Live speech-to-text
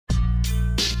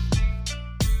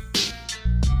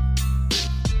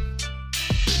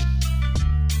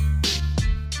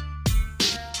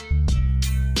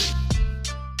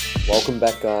Welcome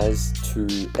back, guys, to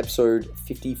episode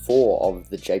 54 of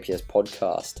the JPS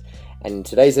podcast. And in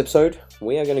today's episode,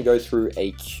 we are going to go through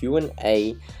a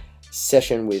Q&A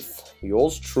session with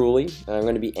yours truly. And I'm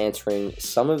going to be answering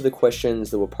some of the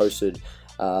questions that were posted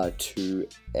to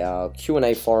our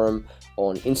Q&A forum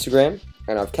on Instagram.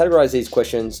 And I've categorized these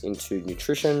questions into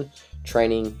nutrition,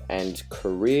 training, and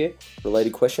career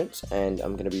related questions. And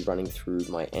I'm going to be running through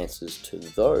my answers to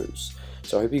those.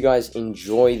 So I hope you guys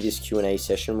enjoy this Q&A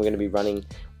session. We're going to be running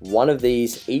one of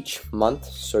these each month.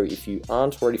 So if you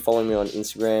aren't already following me on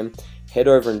Instagram, head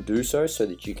over and do so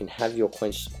that you can have your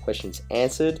questions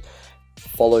answered.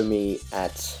 Follow me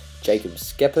at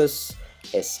JPS,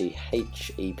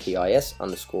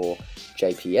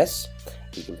 SCHEPIS_JPS.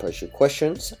 You can post your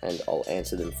questions and I'll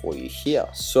answer them for you here.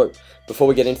 So before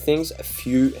we get into things, a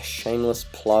few shameless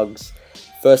plugs.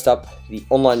 First up, the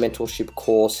online mentorship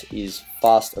course is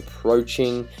fast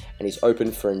approaching and is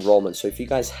open for enrollment. So if you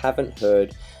guys haven't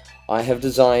heard, I have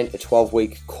designed a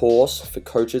 12-week course for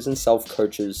coaches and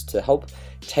self-coaches to help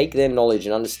take their knowledge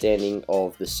and understanding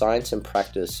of the science and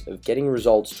practice of getting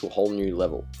results to a whole new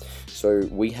level. So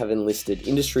we have enlisted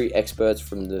industry experts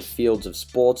from the fields of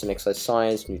sports and exercise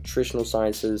science, nutritional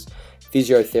sciences,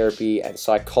 physiotherapy, and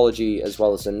psychology, as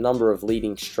well as a number of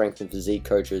leading strength and physique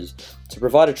coaches to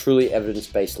provide a truly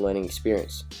evidence-based learning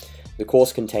experience. The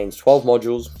course contains 12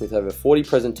 modules with over 40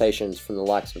 presentations from the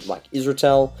likes of Mike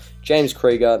Israetel, James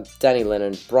Krieger, Danny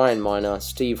Lennon, Brian Miner,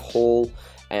 Steve Hall,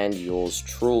 and yours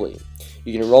truly.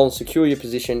 You can enroll and secure your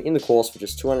position in the course for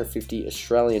just $250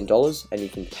 Australian, and you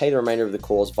can pay the remainder of the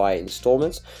course via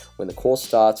installments when the course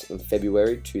starts in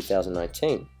February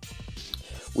 2019.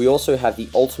 We also have the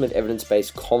Ultimate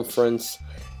Evidence-Based Conference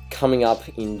coming up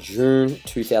in June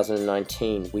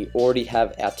 2019. We already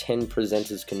have our 10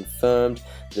 presenters confirmed,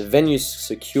 the venue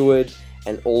secured,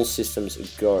 and all systems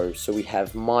go. So we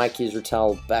have Mike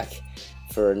Israetel back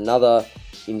for another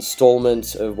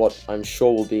installment of what I'm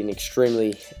sure will be an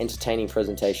extremely entertaining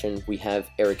presentation. We have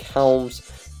Eric Helms,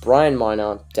 Brian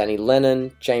Miner, Danny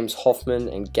Lennon, James Hoffman,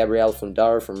 and Gabrielle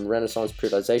Fundaro from Renaissance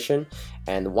Periodization,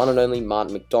 and the one and only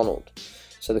Martin McDonald.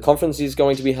 So the conference is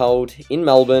going to be held in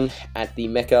Melbourne at the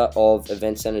Mecca of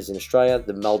event centres in Australia,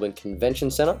 the Melbourne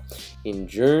Convention Centre, in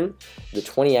June the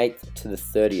 28th to the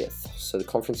 30th. So the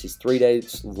conference is 3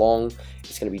 days long.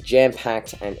 It's going to be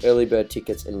jam-packed and early bird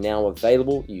tickets are now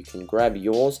available. You can grab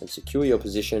yours and secure your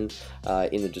position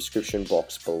in the description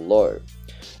box below.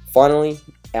 Finally,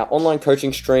 our online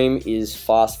coaching stream is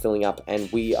fast filling up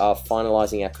and we are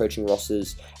finalizing our coaching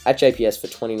rosters at JPS for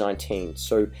 2019.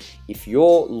 So if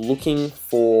you're looking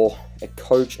for a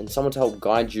coach and someone to help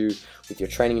guide you with your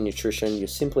training and nutrition, you're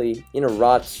simply in a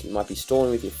rut, you might be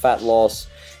stalling with your fat loss,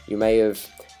 you may have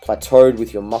plateaued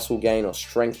with your muscle gain or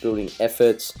strength building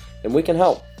efforts, then we can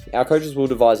help. Our coaches will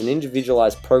devise an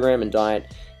individualized program and diet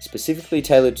specifically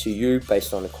tailored to you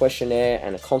based on a questionnaire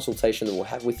and a consultation that we'll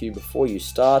have with you before you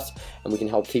start, and we can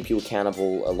help keep you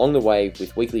accountable along the way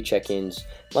with weekly check-ins,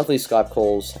 monthly Skype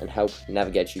calls, and help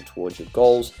navigate you towards your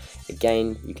goals.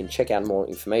 Again, you can check out more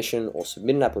information or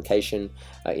submit an application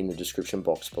in the description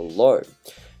box below.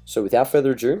 So without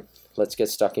further ado, let's get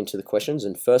stuck into the questions.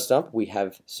 And first up, we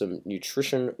have some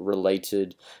nutrition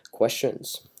related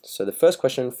questions. So the first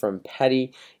question from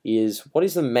Patty is, what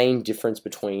is the main difference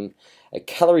between a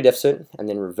calorie deficit and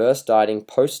then reverse dieting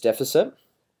post-deficit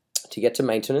to get to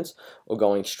maintenance or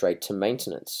going straight to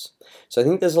maintenance? So I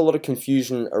think there's a lot of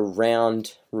confusion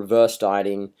around reverse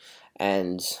dieting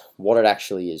and what it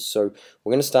actually is. So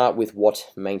we're going to start with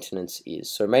what maintenance is.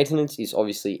 So maintenance is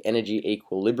obviously energy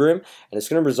equilibrium, and it's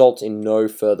going to result in no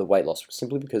further weight loss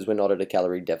simply because we're not at a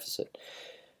calorie deficit.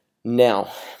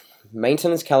 Now,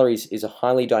 maintenance calories is a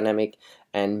highly dynamic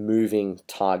and moving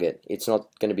target. It's not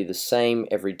going to be the same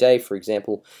every day. For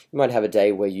example, you might have a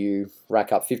day where you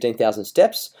rack up 15,000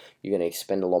 steps, you're going to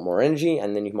expend a lot more energy,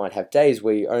 and then you might have days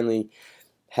where you only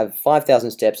have 5,000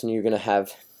 steps and you're going to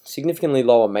have significantly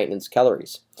lower maintenance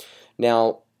calories.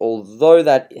 Now, although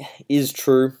that is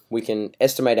true, we can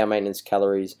estimate our maintenance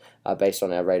calories based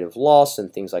on our rate of loss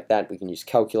and things like that. We can use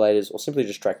calculators or simply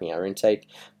just tracking our intake.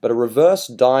 But a reverse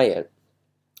diet,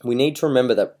 we need to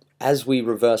remember that as we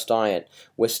reverse diet,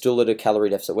 we're still at a calorie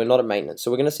deficit. We're not at maintenance.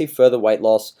 So we're going to see further weight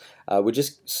loss. We're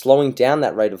just slowing down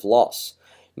that rate of loss.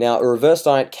 Now, a reverse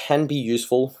diet can be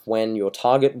useful when your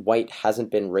target weight hasn't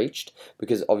been reached,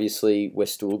 because obviously we're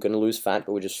still going to lose fat,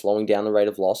 but we're just slowing down the rate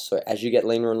of loss. So as you get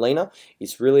leaner and leaner,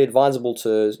 it's really advisable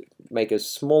to make a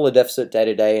smaller deficit day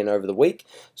to day and over the week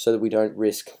so that we don't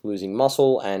risk losing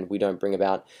muscle and we don't bring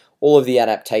about all of the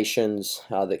adaptations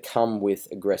that come with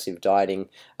aggressive dieting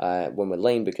when we're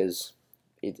lean, because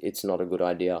it's not a good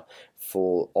idea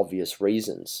for obvious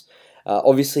reasons.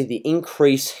 Obviously, the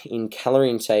increase in calorie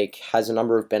intake has a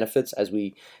number of benefits as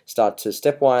we start to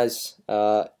stepwise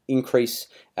increase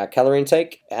our calorie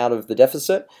intake out of the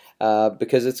deficit,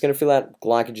 because it's going to fill out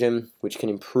glycogen, which can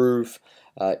improve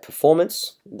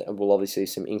performance. Will obviously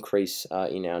some increase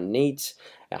in our needs.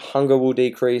 Our hunger will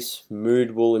decrease,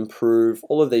 mood will improve,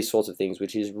 all of these sorts of things,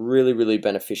 which is really, really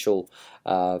beneficial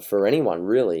for anyone,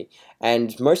 really.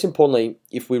 And most importantly,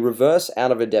 if we reverse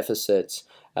out of a deficit,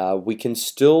 we can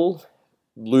still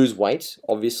lose weight,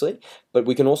 obviously, but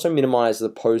we can also minimize the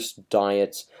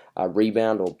post-diet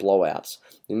rebound or blowouts.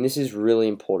 And this is really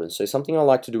important. So something I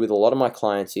like to do with a lot of my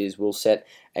clients is we'll set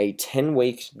a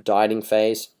 10-week dieting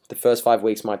phase. The first 5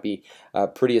 weeks might be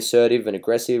pretty assertive and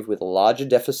aggressive with a larger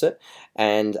deficit.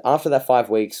 And after that 5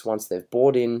 weeks, once they've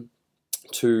bought in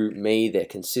to me, they're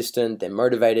consistent, they're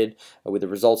motivated with the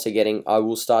results they're getting, I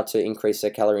will start to increase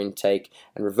their calorie intake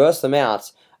and reverse them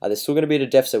out. They're still going to be at a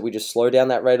deficit. We just slow down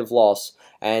that rate of loss,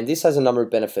 and this has a number of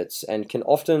benefits and can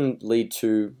often lead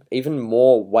to even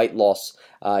more weight loss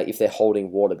if they're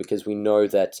holding water, because we know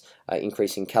that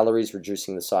increasing calories,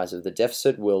 reducing the size of the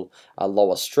deficit will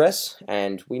lower stress,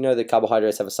 and we know that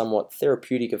carbohydrates have a somewhat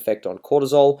therapeutic effect on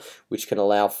cortisol, which can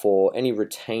allow for any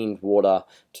retained water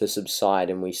to subside,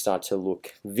 and we start to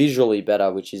look visually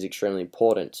better, which is extremely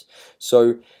important.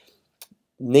 So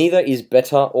neither is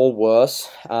better or worse.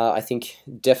 I think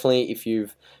definitely if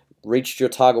you've reached your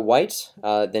target weight,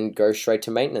 then go straight to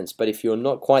maintenance. But if you're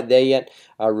not quite there yet,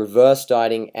 reverse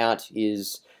dieting out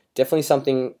is definitely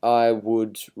something I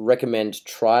would recommend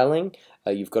trialing.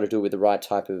 You've got to do it with the right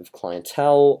type of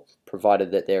clientele,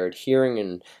 provided that they're adhering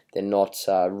and they're not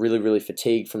really, really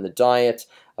fatigued from the diet.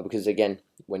 Because again,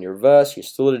 when you reverse, you're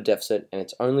still at a deficit, and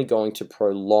it's only going to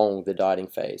prolong the dieting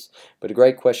phase. But a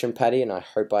great question, Patty, and I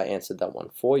hope I answered that one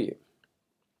for you.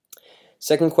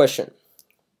 Second question: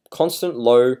 constant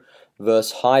low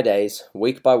versus high days,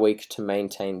 week by week, to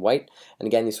maintain weight. And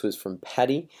again, this was from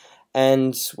Patty.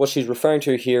 And what she's referring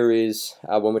to here is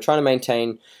when we're trying to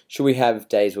maintain, should we have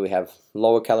days where we have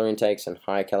lower calorie intakes and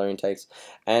higher calorie intakes?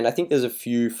 And I think there's a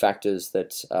few factors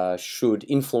that should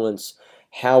influence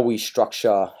how we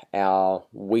structure our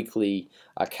weekly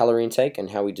calorie intake and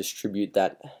how we distribute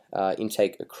that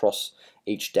intake across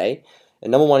each day.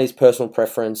 And number one is personal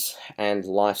preference and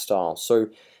lifestyle. So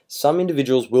some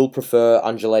individuals will prefer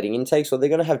undulating intakes, or they're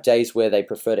going to have days where they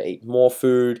prefer to eat more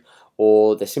food,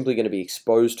 or they're simply going to be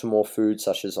exposed to more food,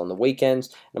 such as on the weekends.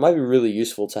 And it might be really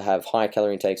useful to have higher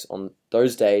calorie intakes on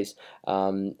those days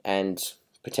and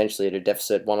potentially at a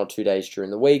deficit 1 or 2 days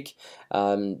during the week,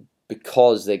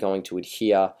 because they're going to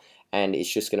adhere, and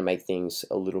it's just going to make things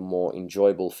a little more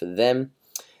enjoyable for them.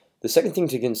 The second thing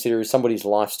to consider is somebody's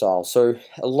lifestyle. So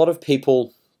a lot of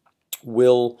people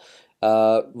will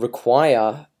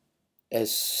require a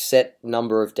set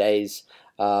number of days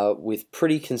with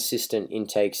pretty consistent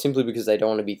intake, simply because they don't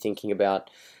want to be thinking about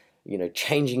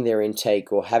changing their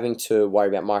intake or having to worry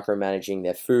about micromanaging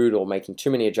their food or making too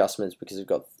many adjustments because they've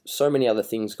got so many other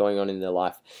things going on in their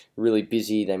life. Really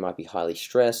busy, they might be highly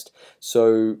stressed.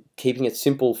 So keeping it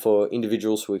simple for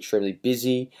individuals who are extremely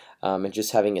busy and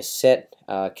just having a set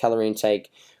calorie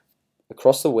intake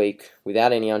across the week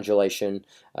without any undulation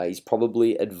is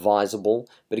probably advisable.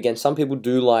 But again, some people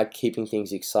do like keeping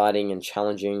things exciting and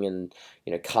challenging, and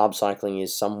carb cycling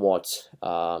is somewhat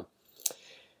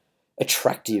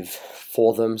attractive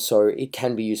for them, so it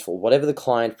can be useful. Whatever the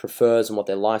client prefers and what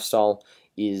their lifestyle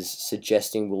is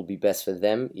suggesting will be best for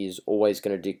them is always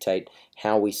going to dictate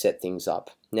how we set things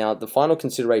up. Now, the final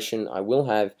consideration I will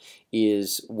have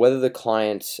is whether the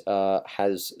client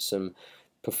has some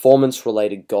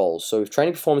performance-related goals. So if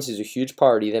training performance is a huge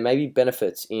priority, there may be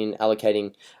benefits in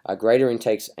allocating greater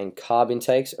intakes and carb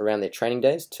intakes around their training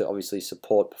days to obviously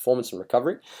support performance and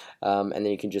recovery. And then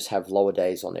you can just have lower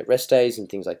days on their rest days and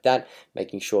things like that,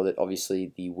 making sure that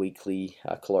obviously the weekly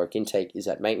caloric intake is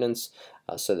at maintenance,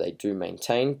 so they do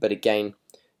maintain. But again,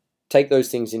 take those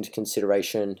things into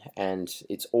consideration, and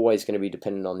it's always going to be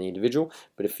dependent on the individual,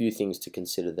 but a few things to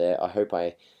consider there. I hope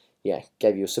I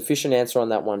gave you a sufficient answer on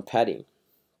that one, Patty.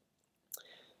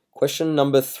 Question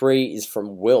number 3 is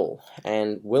from Will,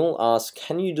 and Will asks,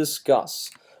 can you discuss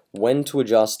when to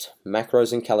adjust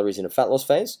macros and calories in a fat loss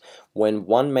phase when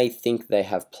one may think they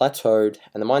have plateaued,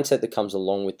 and the mindset that comes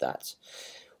along with that?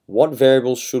 What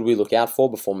variables should we look out for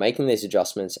before making these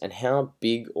adjustments, and how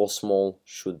big or small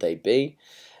should they be?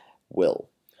 Will.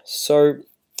 So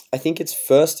I think it's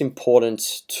first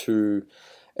important to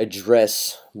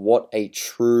address what a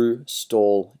true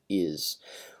stall is.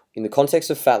 In the context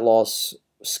of fat loss,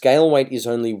 scale weight is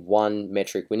only one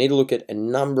metric. We need to look at a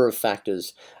number of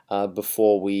factors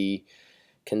before we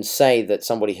can say that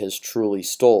somebody has truly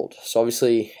stalled. So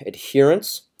obviously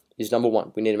adherence is number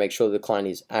one. We need to make sure that the client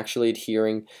is actually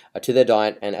adhering to their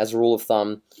diet, and as a rule of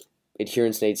thumb,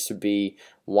 adherence needs to be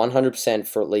 100%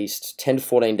 for at least 10 to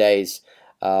 14 days,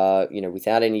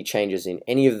 without any changes in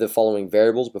any of the following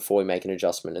variables before we make an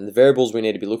adjustment. And the variables we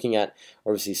need to be looking at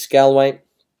are obviously scale weight.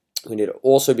 We need to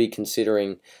also be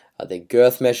considering their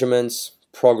girth measurements,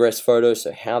 progress photos,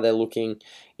 so how they're looking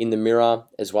in the mirror,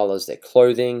 as well as their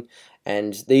clothing.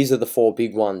 And these are the four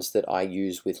big ones that I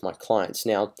use with my clients.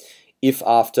 Now, if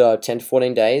after 10 to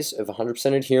 14 days of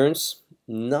 100% adherence,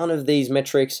 none of these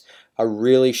metrics are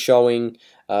really showing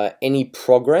any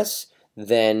progress,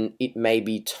 then it may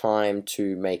be time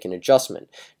to make an adjustment.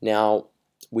 Now,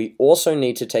 we also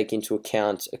need to take into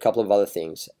account a couple of other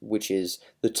things, which is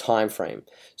the time frame.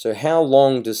 So how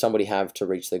long does somebody have to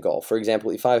reach their goal? For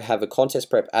example, if I have a contest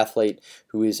prep athlete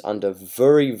who is under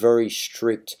very, very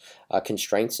strict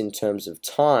constraints in terms of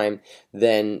time,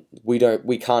 then we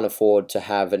can't afford to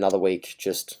have another week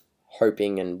just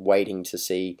hoping and waiting to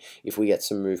see if we get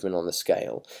some movement on the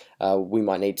scale. We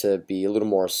might need to be a little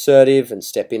more assertive and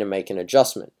step in and make an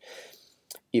adjustment.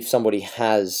 If somebody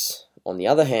has, on the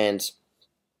other hand,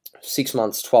 6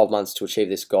 months, 12 months to achieve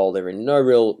this goal, they're in no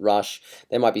real rush.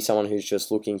 There might be someone who's just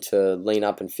looking to lean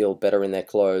up and feel better in their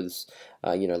clothes,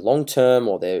 long term,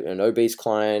 or they're an obese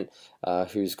client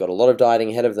who's got a lot of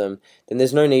dieting ahead of them. Then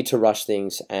there's no need to rush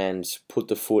things and put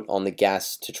the foot on the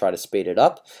gas to try to speed it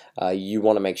up. You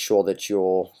want to make sure that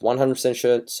you're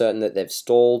 100% certain that they've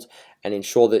stalled, and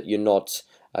ensure that you're not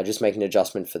just making an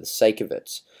adjustment for the sake of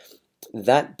it.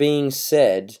 That being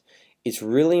said, it's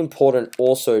really important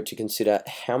also to consider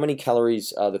how many calories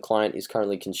the client is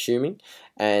currently consuming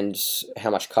and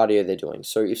how much cardio they're doing.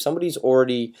 So if somebody's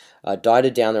already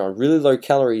dieted down, they're on really low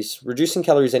calories, reducing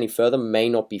calories any further may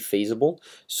not be feasible.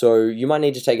 So you might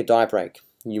need to take a diet break.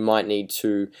 You might need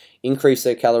to increase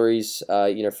their calories,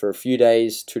 for a few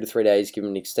days, 2 to 3 days, give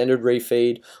them an extended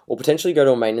refeed, or potentially go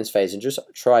to a maintenance phase and just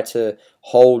try to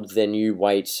hold their new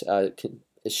weight,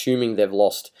 assuming they've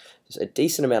lost a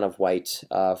decent amount of weight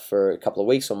for a couple of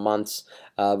weeks or months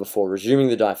before resuming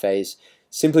the diet phase,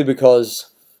 simply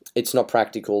because it's not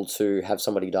practical to have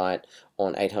somebody diet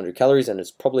on 800 calories, and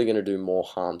it's probably going to do more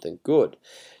harm than good.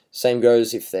 Same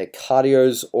goes if their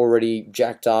cardio's already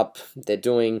jacked up, they're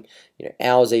doing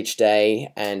hours each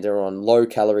day and they're on low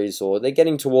calories, or they're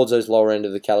getting towards those lower end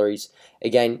of the calories.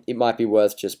 Again, it might be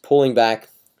worth just pulling back,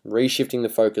 reshifting the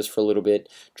focus for a little bit,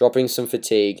 dropping some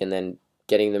fatigue, and then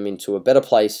getting them into a better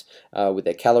place with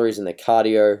their calories and their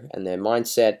cardio and their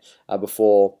mindset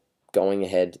before going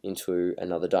ahead into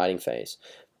another dieting phase.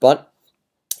 But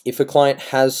if a client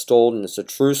has stalled and it's a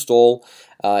true stall,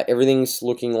 everything's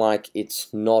looking like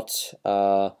it's not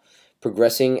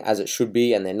progressing as it should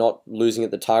be, and they're not losing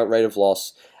at the target rate of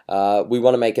loss, we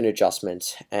want to make an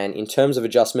adjustment. And in terms of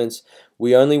adjustments,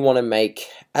 we only want to make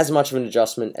as much of an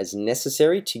adjustment as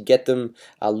necessary to get them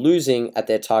losing at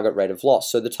their target rate of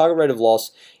loss. So the target rate of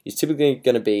loss is typically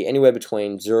going to be anywhere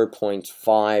between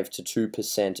 0.5 to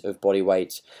 2% of body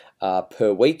weight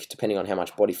per week, depending on how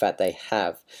much body fat they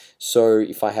have. So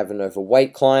if I have an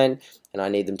overweight client and I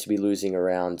need them to be losing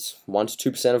around 1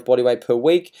 to 2% of body weight per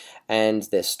week and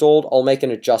they're stalled, I'll make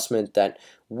an adjustment that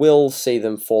will see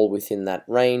them fall within that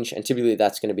range, and typically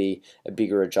that's going to be a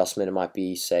bigger adjustment. It might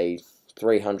be, say,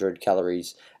 300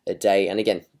 calories a day, and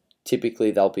again,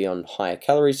 typically they'll be on higher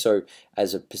calories, so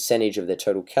as a percentage of their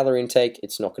total calorie intake,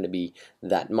 it's not going to be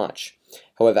that much.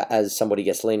 However, as somebody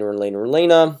gets leaner and leaner and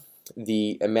leaner,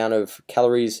 the amount of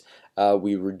calories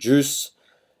we reduce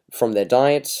from their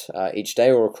diet each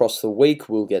day or across the week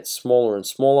will get smaller and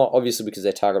smaller, obviously because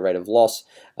their target rate of loss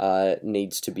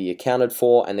needs to be accounted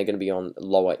for, and they're going to be on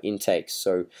lower intakes,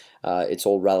 so it's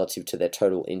all relative to their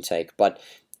total intake. But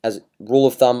as a rule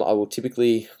of thumb, I will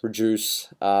typically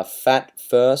reduce fat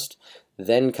first,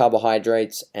 then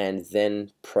carbohydrates, and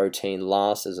then protein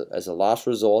last as a last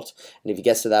resort. And if it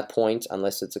gets to that point,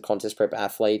 unless it's a contest prep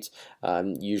athlete,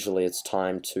 usually it's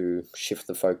time to shift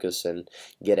the focus and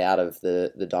get out of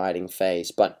the dieting phase.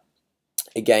 But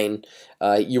again,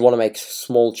 you want to make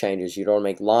small changes. You don't want to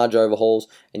make large overhauls,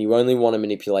 and you only want to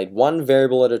manipulate one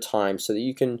variable at a time so that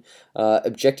you can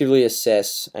objectively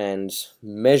assess and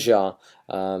measure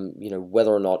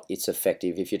whether or not it's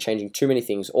effective. If you're changing too many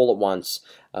things all at once,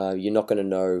 you're not going to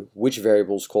know which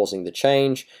variable is causing the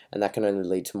change, and that can only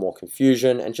lead to more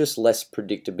confusion and just less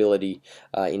predictability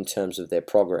in terms of their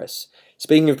progress.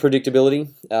 Speaking of predictability,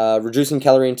 reducing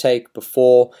calorie intake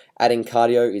before adding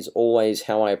cardio is always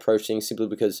how I approach things, simply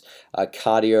because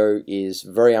cardio is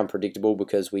very unpredictable,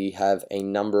 because we have a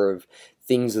number of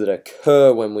things that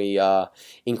occur when we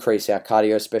increase our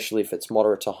cardio, especially if it's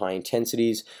moderate to high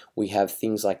intensities. We have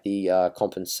things like the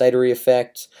compensatory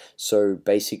effect. So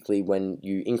basically, when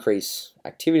you increase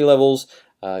activity levels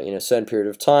in a certain period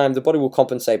of time, the body will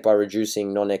compensate by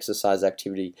reducing non-exercise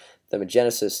activity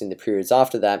thermogenesis in the periods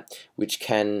after that, which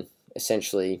can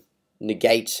essentially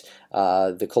negate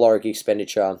the caloric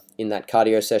expenditure in that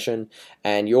cardio session.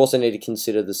 And you also need to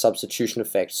consider the substitution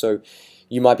effect. So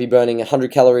you might be burning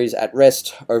 100 calories at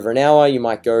rest over an hour. You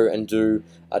might go and do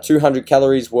 200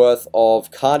 calories worth of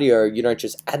cardio. You don't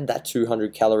just add that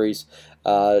 200 calories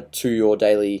to your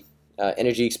daily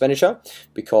energy expenditure,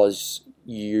 because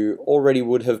you already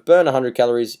would have burned 100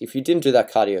 calories if you didn't do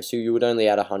that cardio, so you would only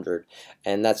add 100,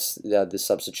 and that's the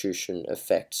substitution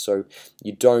effect. So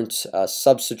you don't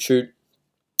substitute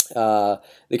the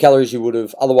calories you would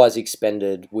have otherwise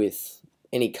expended with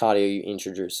any cardio you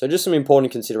introduce. So just some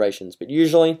important considerations, but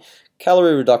usually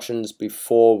calorie reductions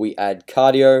before we add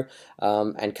cardio,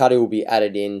 and cardio will be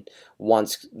added in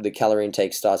once the calorie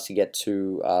intake starts to get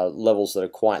to levels that are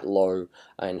quite low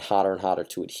and harder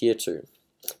to adhere to.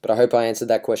 But I hope I answered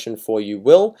that question for you,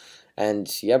 Will.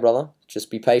 And yeah, brother,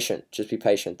 just be patient. Just be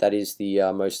patient. That is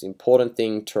the most important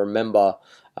thing to remember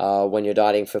when you're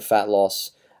dieting for fat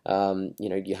loss.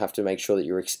 You have to make sure that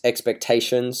your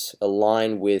expectations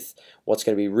align with what's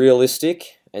going to be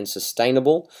realistic and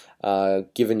sustainable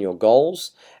given your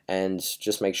goals. And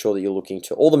just make sure that you're looking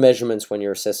to all the measurements when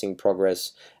you're assessing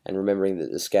progress, and remembering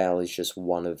that the scale is just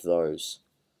one of those.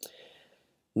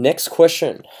 Next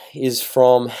question is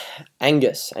from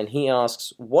Angus, and he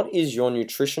asks, what is your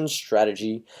nutrition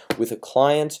strategy with a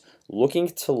client looking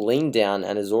to lean down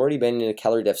and has already been in a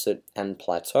calorie deficit and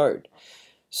plateaued?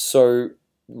 So,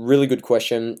 really good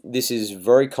question. This is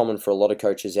very common for a lot of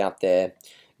coaches out there.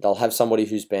 They'll have somebody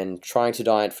who's been trying to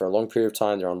diet for a long period of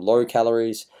time, they're on low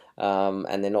calories,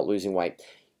 and they're not losing weight.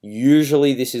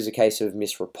 Usually this is a case of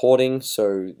misreporting,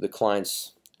 so the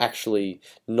client's actually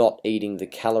not eating the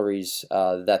calories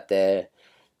that they're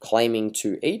claiming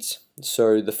to eat.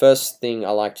 So the first thing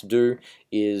I like to do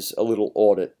is a little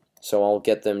audit. So I'll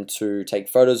get them to take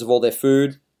photos of all their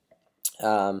food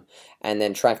and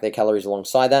then track their calories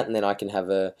alongside that, and then I can have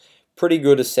a pretty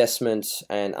good assessment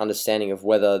and understanding of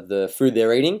whether the food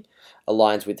they're eating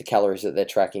aligns with the calories that they're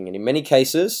tracking. And in many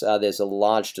cases, there's a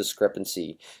large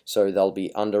discrepancy, so they'll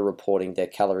be underreporting their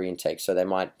calorie intake. So they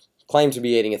might claim to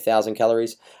be eating 1,000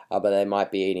 calories, but they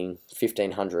might be eating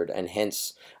 1,500, and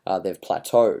hence they've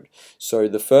plateaued. So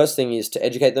the first thing is to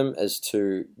educate them as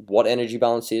to what energy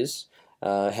balance is,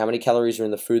 how many calories are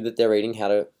in the food that they're eating, how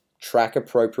to track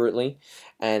appropriately,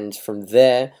 and from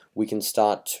there we can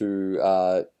start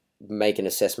to make an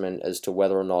assessment as to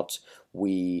whether or not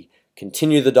we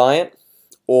continue the diet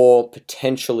or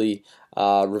potentially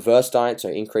reverse diet, so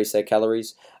increase their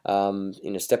calories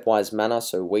in a stepwise manner,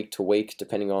 so week to week,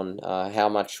 depending on how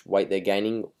much weight they're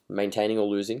gaining, maintaining, or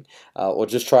losing, or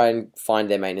just try and find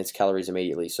their maintenance calories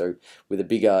immediately, so with a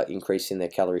bigger increase in their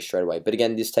calories straight away. But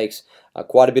again, this takes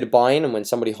quite a bit of buy-in, and when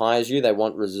somebody hires you, they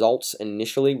want results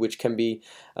initially, which can be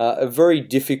a very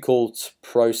difficult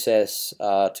process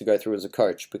to go through as a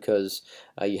coach, because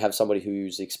you have somebody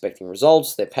who's expecting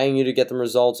results, they're paying you to get them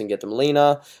results and get them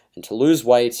leaner and to lose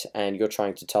weight, and you're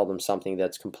trying to tell them something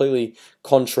that's completely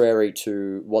contrary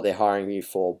to what they're hiring you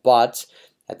for. But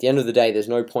at the end of the day, there's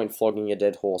no point flogging a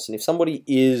dead horse. And if somebody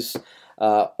is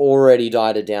already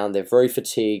dieted down, they're very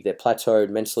fatigued, they're plateaued,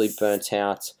 mentally burnt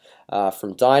out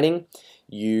from dieting,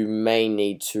 you may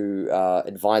need to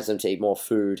advise them to eat more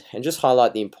food, and just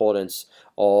highlight the importance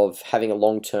of having a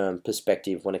long-term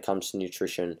perspective when it comes to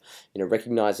nutrition.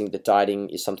 Recognizing that dieting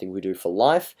is something we do for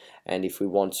life, and if we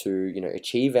want to,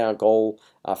 achieve our goal,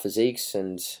 our physiques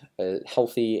and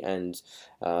healthy and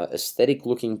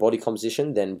aesthetic-looking body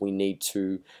composition, then we need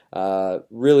to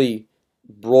really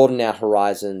broaden our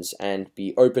horizons and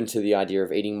be open to the idea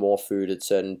of eating more food at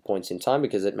certain points in time,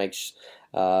 because it makes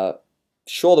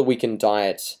sure that we can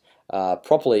diet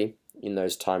properly in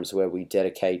those times where we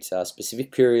dedicate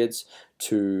specific periods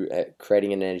to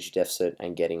creating an energy deficit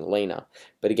and getting leaner.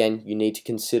 But again, you need to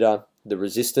consider the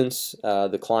resistance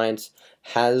the client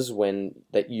has when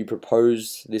that you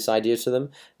propose this idea to them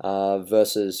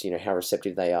versus how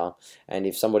receptive they are. And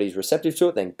if somebody's receptive to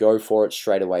it, then go for it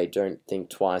straight away. Don't think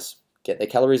twice. Get their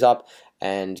calories up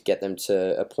and get them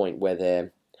to a point where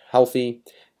they're healthy,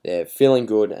 they're feeling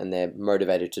good, and they're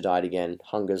motivated to diet again.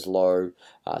 Hunger's low,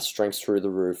 strength's through the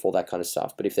roof, all that kind of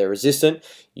stuff. But if they're resistant,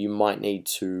 you might need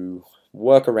to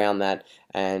work around that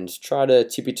and try to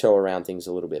tippy toe around things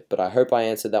a little bit. But I hope I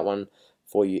answered that one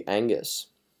for you, Angus.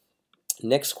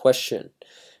 Next question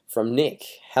from Nick.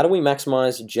 How do we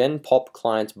maximize Gen Pop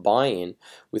clients' buy-in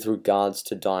with regards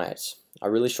to diets? I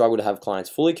really struggle to have clients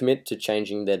fully commit to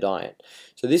changing their diet.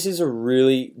 So this is a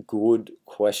really good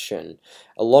question.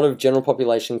 A lot of general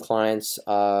population clients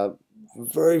are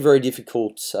very, very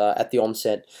difficult at the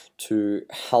onset to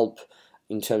help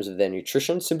in terms of their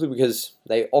nutrition, simply because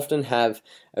they often have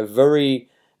a very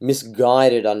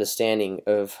misguided understanding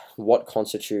of what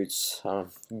constitutes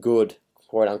good,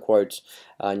 quote-unquote,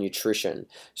 nutrition.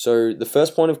 So the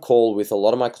first point of call with a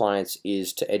lot of my clients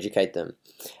is to educate them.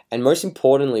 And most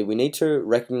importantly, we need to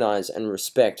recognize and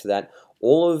respect that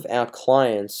all of our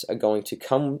clients are going to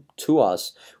come to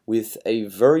us with a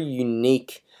very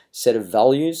unique set of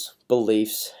values,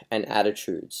 beliefs, and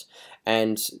attitudes.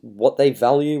 And what they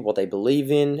value, what they believe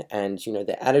in, and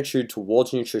their attitude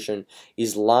towards nutrition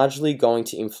is largely going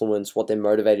to influence what they're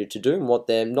motivated to do and what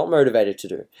they're not motivated to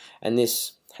do. And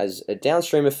this has a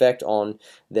downstream effect on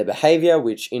their behavior,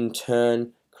 which in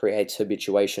turn creates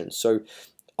habituation. So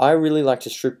I really like to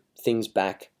strip things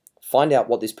back, find out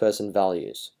what this person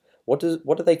values. What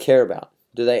do they care about?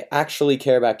 Do they actually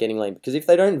care about getting lean? Because if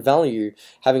they don't value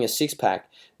having a six-pack,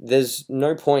 there's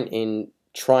no point in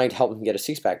trying to help them get a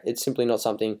six-pack. It's simply not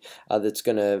something that's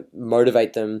going to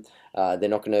motivate them. They're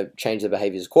not going to change their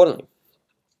behaviors accordingly.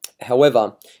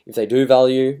 However, if they do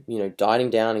value, dieting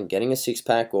down and getting a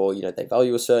six-pack, or they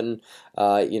value a certain,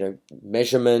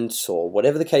 measurement or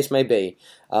whatever the case may be,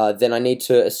 then I need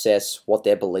to assess what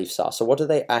their beliefs are. So, what do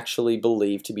they actually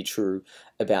believe to be true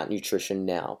about nutrition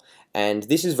now? And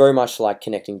this is very much like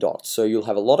connecting dots. So, you'll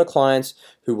have a lot of clients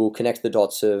who will connect the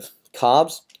dots of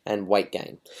carbs and weight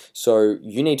gain. So,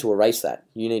 you need to erase that.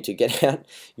 You need to get out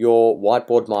your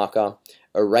whiteboard marker,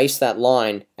 erase that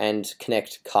line, and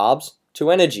connect carbs to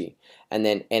energy, and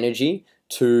then energy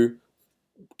to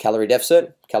calorie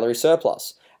deficit, calorie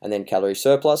surplus, and then calorie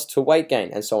surplus to weight gain,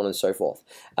 and so on and so forth.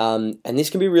 And this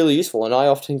can be really useful, and I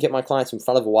often get my clients in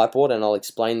front of a whiteboard and I'll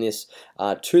explain this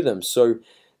to them, so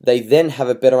they then have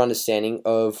a better understanding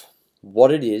of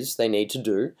what it is they need to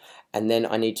do, and then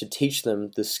I need to teach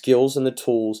them the skills and the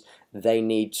tools they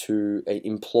need to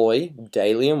employ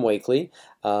daily and weekly,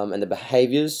 and the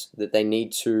behaviors that they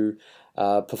need to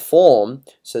perform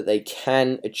so that they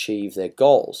can achieve their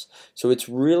goals. So it's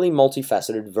really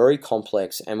multifaceted, very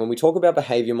complex. And when we talk about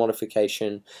behavior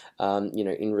modification,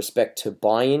 in respect to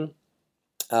buy-in,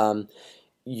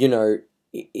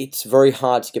 it's very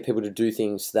hard to get people to do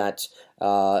things that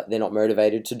they're not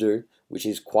motivated to do, which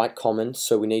is quite common.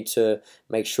 So we need to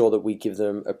make sure that we give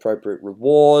them appropriate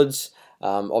rewards.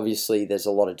 Obviously, there's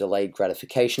a lot of delayed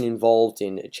gratification involved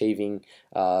in achieving,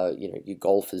 your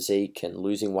goal physique and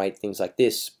losing weight, things like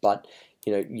this. But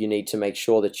you need to make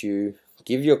sure that you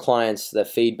give your clients the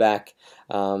feedback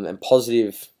and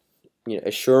positive,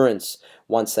 assurance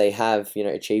once they have,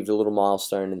 achieved a little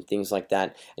milestone and things like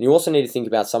that. And you also need to think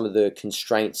about some of the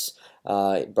constraints,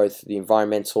 both the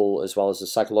environmental as well as the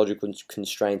psychological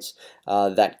constraints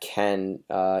that can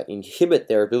inhibit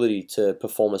their ability to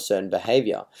perform a certain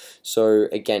behavior. So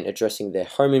again, addressing their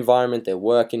home environment, their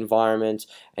work environment,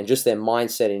 and just their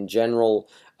mindset in general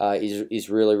is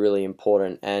really, really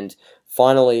important. And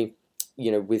finally,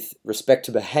 with respect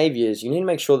to behaviors, you need to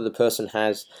make sure that the person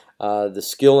has the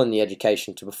skill and the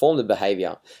education to perform the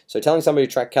behavior. So telling somebody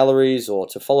to track calories or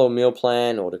to follow a meal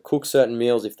plan or to cook certain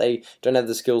meals, if they don't have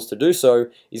the skills to do so,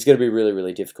 is going to be really,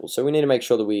 really difficult. So we need to make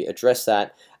sure that we address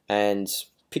that and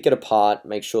pick it apart,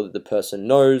 make sure that the person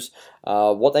knows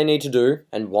what they need to do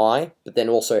and why, but then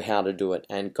also how to do it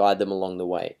and guide them along the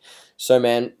way. So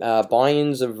man,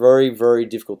 buy-in's a very, very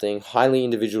difficult thing, highly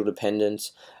individual dependent.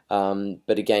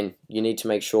 But again, you need to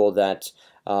make sure that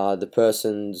the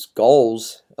person's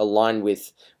goals align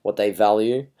with what they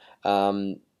value,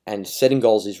 and setting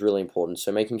goals is really important.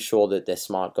 So making sure that they're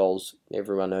SMART goals,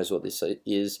 everyone knows what this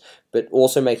is, but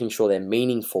also making sure they're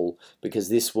meaningful, because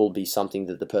this will be something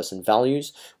that the person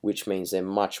values, which means they're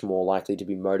much more likely to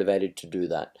be motivated to do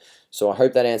that. So I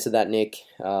hope that answered that, Nick,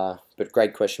 but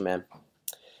great question, man.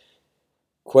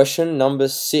 Question number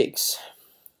 6.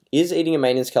 Is eating a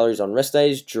maintenance calories on rest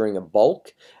days during a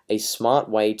bulk a smart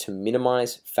way to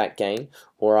minimize fat gain,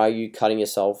 or are you cutting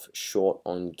yourself short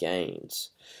on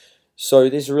gains? So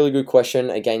this is a really good question.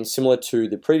 Again, similar to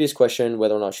the previous question,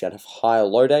 whether or not you should have high or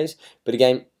low days. But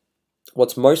again,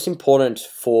 what's most important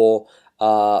for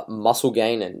muscle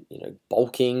gain and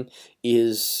bulking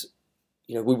is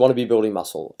we want to be building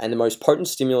muscle, and the most potent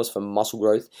stimulus for muscle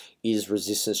growth is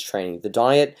resistance training. The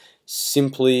diet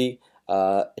simply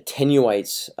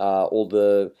attenuates all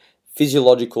the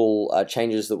physiological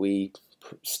changes that we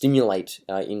stimulate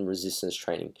in resistance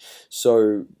training.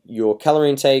 So your calorie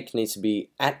intake needs to be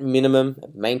at minimum,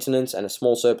 maintenance, and a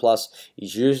small surplus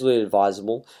is usually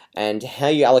advisable. And how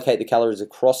you allocate the calories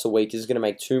across the week is going to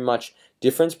make too much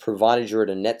difference, provided you're at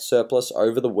a net surplus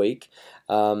over the week.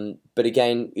 But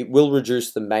again, it will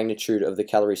reduce the magnitude of the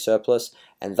calorie surplus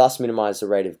and thus minimize the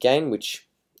rate of gain, which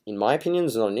in my opinion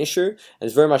is not an issue, and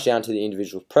it's very much down to the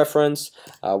individual's preference,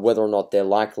 whether or not they're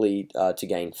likely to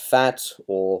gain fat,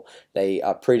 or they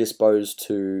are predisposed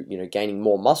to gaining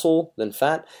more muscle than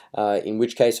fat, in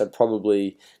which case I'd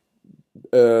probably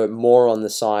more on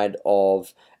the side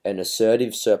of an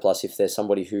assertive surplus if there's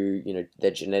somebody who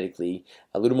they're genetically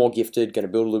a little more gifted, going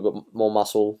to build a little bit more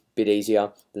muscle a bit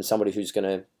easier than somebody who's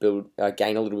going to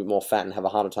gain a little bit more fat and have a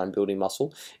harder time building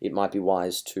muscle. It might be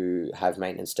wise to have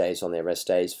maintenance days on their rest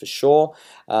days for sure.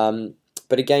 But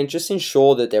again, just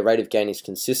ensure that their rate of gain is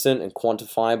consistent and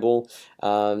quantifiable.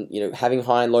 Having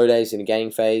high and low days in a gaining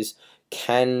phase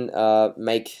can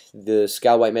make the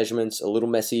scale weight measurements a little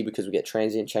messy because we get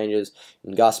transient changes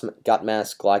in gut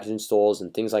mass, glycogen stores,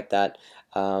 and things like that.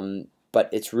 But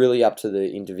it's really up to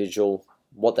the individual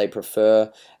what they prefer,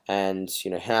 and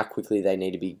how quickly they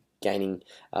need to be gaining,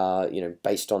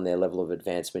 based on their level of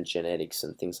advancement, genetics,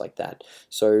 and things like that.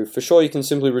 So for sure, you can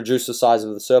simply reduce the size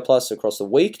of the surplus across the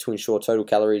week to ensure total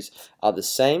calories are the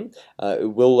same.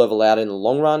 It will level out in the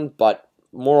long run, but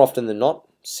more often than not,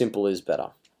 simple is better.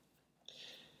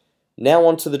 Now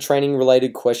on to the training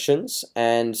related questions,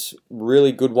 and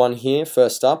really good one here.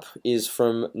 First up is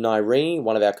from Nairi,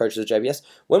 one of our coaches at JPS.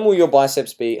 When will your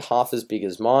biceps be half as big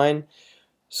as mine?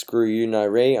 Screw you,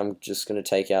 Nairi. I'm just going to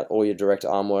take out all your direct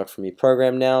arm work from your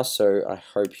program now, so I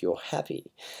hope you're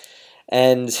happy.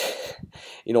 And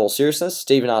in all seriousness,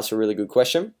 Stephen asked a really good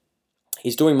question.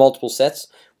 He's doing multiple sets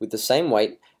with the same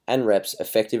weight and reps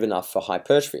effective enough for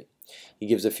hypertrophy. He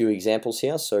gives a few examples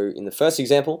here. So in the first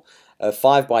example, a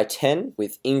 5 by 10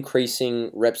 with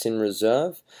increasing reps in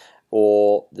reserve,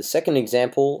 or the second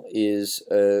example is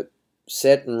a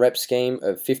set and rep scheme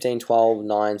of 15, 12,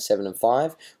 9, 7, and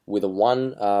 5 with a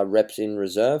 1 reps in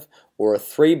reserve, or a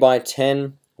 3 by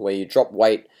 10 where you drop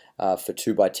weight for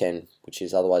 2 by 10, which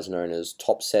is otherwise known as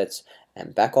top sets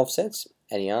and back off sets.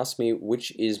 And he asked me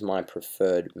which is my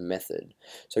preferred method.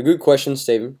 So good question,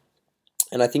 Stephen.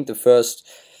 And I think the first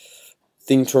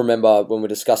thing to remember when we're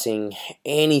discussing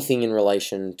anything in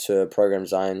relation to program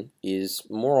design is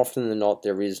more often than not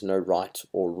there is no right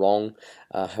or wrong.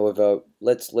 However,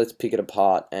 let's pick it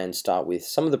apart and start with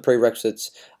some of the prerequisites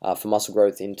for muscle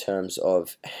growth in terms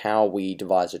of how we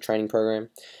devise a training program.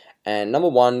 And number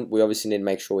one, we obviously need to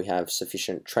make sure we have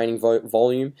sufficient training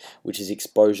volume, which is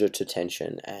exposure to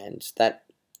tension, and that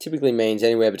typically means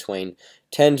anywhere between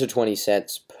 10 to 20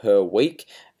 sets per week.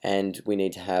 And we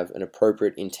need to have an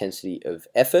appropriate intensity of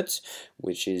effort,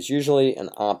 which is usually an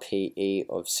RPE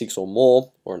of 6 or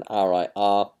more, or an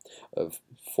RIR of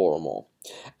 4 or more.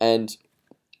 And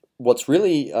what's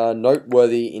really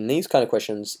noteworthy in these kind of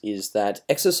questions is that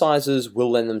exercises will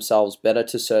lend themselves better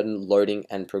to certain loading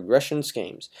and progression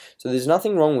schemes. So there's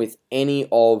nothing wrong with any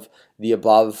of the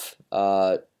above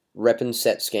rep and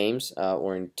set schemes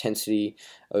or intensity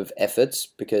of efforts,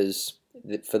 because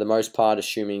for the most part,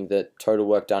 assuming that total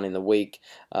work done in the week,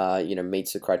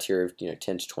 meets the criteria of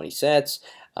 10 to 20 sets,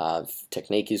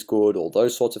 technique is good, all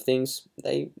those sorts of things,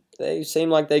 they seem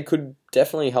like they could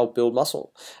definitely help build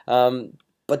muscle.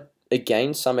 But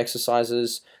again, some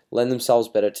exercises lend themselves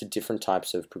better to different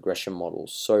types of progression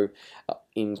models. So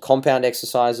in compound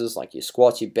exercises like your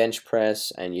squats, your bench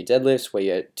press, and your deadlifts, where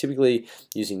you're typically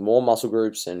using more muscle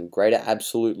groups and greater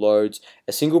absolute loads,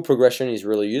 a single progression is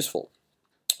really useful,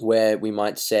 where we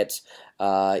might set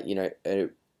an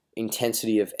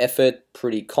intensity of effort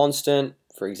pretty constant.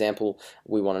 For example,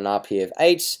 we want an RP of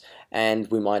 8, and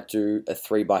we might do a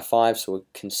 3 by 5, so a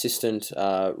consistent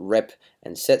rep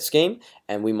and set scheme,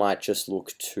 and we might just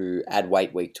look to add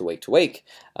weight week to week to week.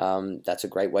 That's a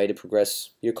great way to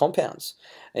progress your compounds.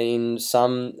 In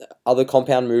some other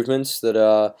compound movements that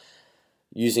are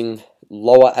using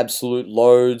lower absolute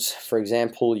loads, for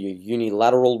example, your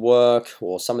unilateral work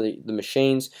or some of the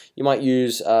machines, you might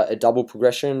use a double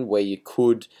progression where you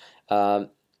could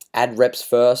add reps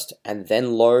first and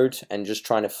then load, and just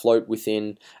trying to float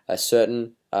within a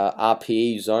certain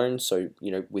RPE zone. So,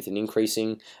 with an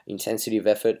increasing intensity of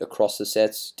effort across the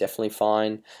sets, definitely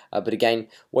fine. But again,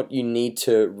 what you need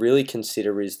to really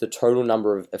consider is the total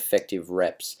number of effective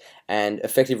reps. And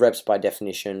effective reps by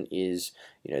definition is,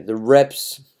 the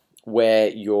reps where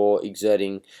you're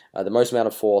exerting the most amount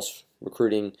of force,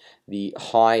 recruiting the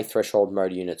high threshold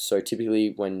motor units. So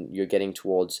typically when you're getting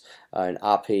towards an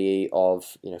RPE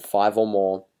of 5 or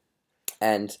more,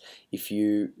 And if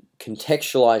you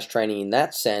contextualize training in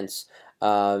that sense,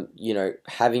 having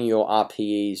your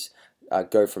RPEs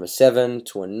go from a 7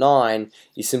 to a 9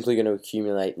 is simply going to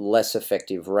accumulate less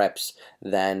effective reps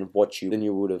than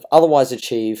you would have otherwise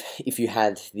achieved if you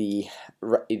had the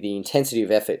intensity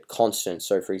of effort constant.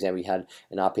 So for example, you had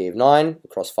an RPE of 9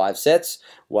 across 5 sets,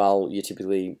 while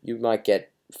you might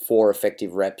get 4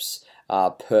 effective reps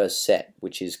per set,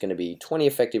 which is going to be 20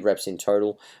 effective reps in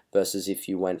total, versus if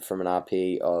you went from an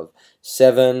RPE of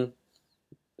 7,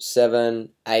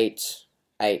 8,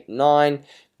 9,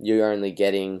 you're only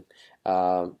getting,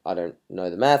 I don't know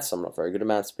the maths, I'm not very good at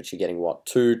maths, but you're getting what,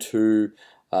 2, 2,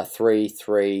 3,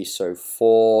 3, so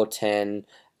 4, 10,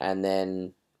 and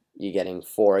then you're getting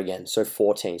 4 again, so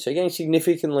 14. So you're getting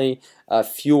significantly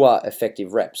fewer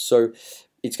effective reps. So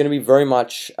it's going to be very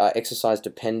much exercise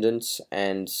dependent,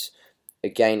 and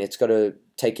again, it's got to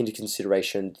take into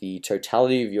consideration the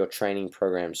totality of your training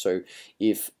program. So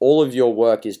if all of your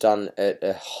work is done at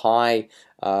a high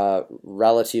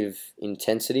relative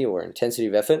intensity or intensity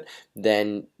of effort,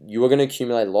 then you are going to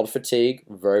accumulate a lot of fatigue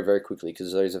very, very quickly,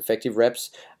 because those effective reps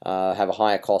have a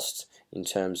higher cost in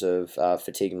terms of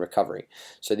fatigue and recovery.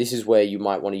 So this is where you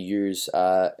might want to use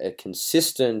a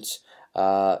consistent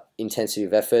intensity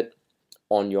of effort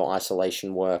on your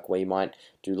isolation work, where you might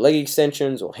do leg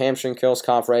extensions or hamstring curls,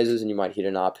 calf raises, and you might hit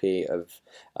an RP of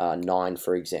 9,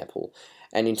 for example.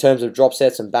 And in terms of drop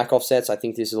sets and back off sets, I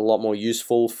think this is a lot more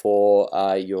useful for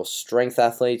your strength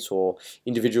athletes or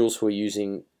individuals who are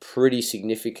using pretty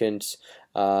significant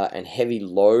and heavy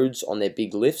loads on their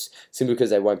big lifts, simply because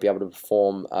they won't be able to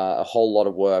perform a whole lot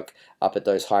of work up at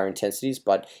those higher intensities.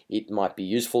 But it might be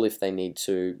useful if they need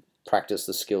to practice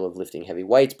the skill of lifting heavy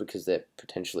weights because they're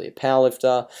potentially a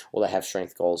powerlifter or they have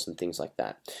strength goals and things like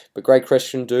that. But great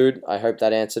question, dude. I hope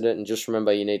that answered it. And just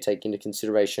remember, you need to take into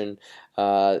consideration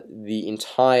the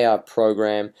entire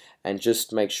program, and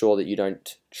just make sure that you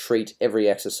don't treat every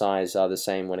exercise the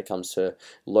same when it comes to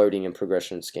loading and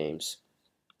progression schemes.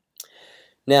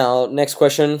 Now, next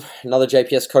question, another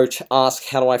JPS coach asked,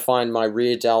 how do I find my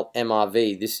rear delt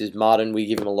MRV? This is Martin. We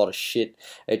give him a lot of shit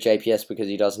at JPS because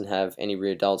he doesn't have any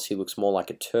rear delts. He looks more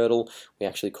like a turtle. We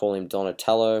actually call him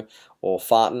Donatello or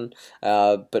Fartin.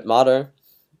 But Marto,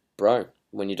 bro,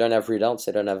 when you don't have rear delts,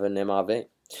 they don't have an MRV.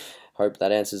 Hope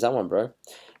that answers that one, bro.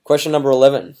 Question number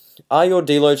 11. Are your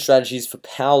deload strategies for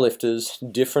powerlifters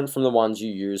different from the ones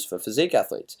you use for physique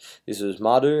athletes? This is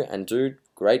Madhu, and dude,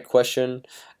 great question.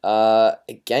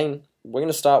 Again, we're going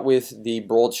to start with the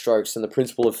broad strokes and the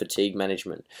principle of fatigue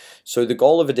management. So the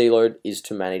goal of a deload is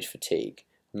to manage fatigue.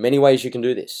 Many ways you can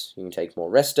do this. You can take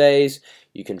more rest days,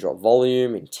 you can drop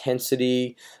volume,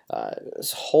 intensity,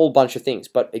 there's a whole bunch of things.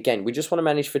 But again, we just want to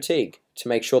manage fatigue to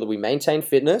make sure that we maintain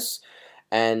fitness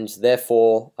and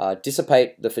therefore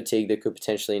dissipate the fatigue that could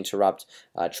potentially interrupt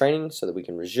training, so that we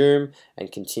can resume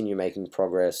and continue making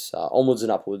progress onwards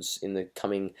and upwards in the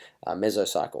coming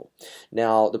mesocycle.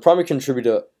 Now, the primary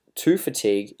contributor to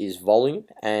fatigue is volume,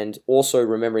 and also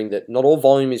remembering that not all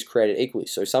volume is created equally.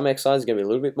 So some exercises are going to be a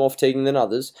little bit more fatiguing than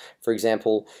others. For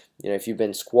example, if you've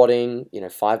been squatting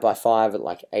 5x5 at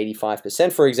like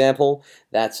 85%, for example,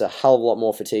 that's a hell of a lot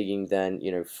more fatiguing than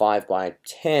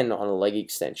 5x10 on a leg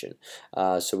extension.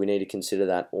 So we need to consider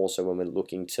that also when we're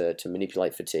looking to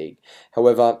manipulate fatigue.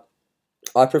 However,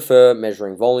 I prefer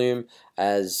measuring volume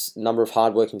as number of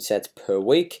hard-working sets per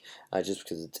week, just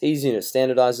because it's easy and it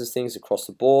standardizes things across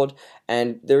the board.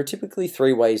 And there are typically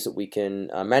 3 ways that we can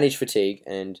manage fatigue,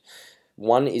 and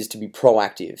one is to be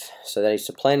proactive. So that is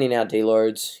to plan in our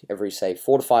deloads every, say,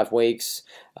 4 to 5 weeks.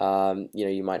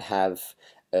 You might have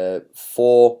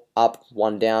 4 up,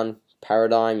 1 down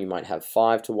paradigm. You might have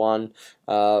 5 to 1,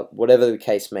 whatever the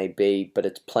case may be, but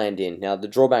it's planned in. Now, the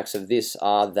drawbacks of this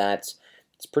are that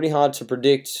it's pretty hard to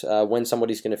predict when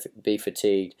somebody's going to be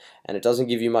fatigued, and it doesn't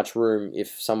give you much room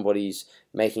if somebody's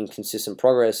making consistent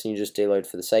progress and you just deload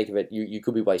for the sake of it. You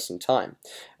could be wasting time.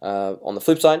 On the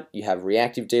flip side, you have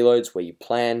reactive deloads where you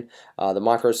plan the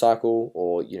microcycle,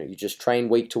 or you just train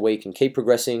week to week and keep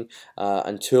progressing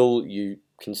until you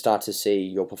can start to see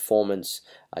your performance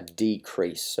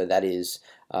decrease. So that is,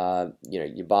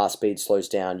 your bar speed slows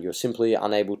down. You're simply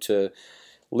unable to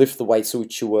lift the weights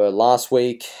which you were last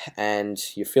week, and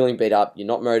you're feeling beat up, you're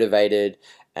not motivated,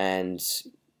 and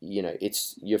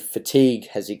your fatigue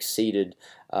has exceeded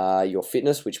your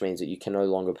fitness, which means that you can no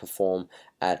longer perform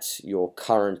at your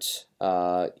current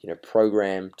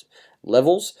programmed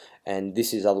levels, and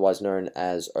this is otherwise known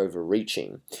as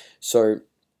overreaching. So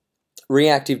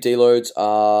reactive deloads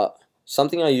are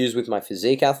something I use with my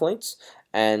physique athletes,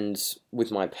 and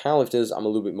with my powerlifters, I'm a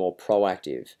little bit more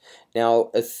proactive.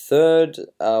 Now, a third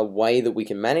way that we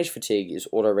can manage fatigue is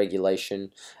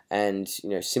auto-regulation, and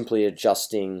simply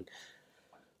adjusting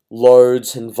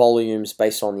loads and volumes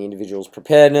based on the individual's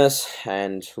preparedness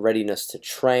and readiness to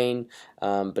train.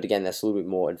 But again, that's a little bit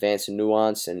more advanced and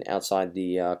nuanced and outside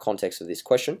the context of this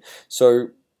question. So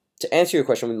to answer your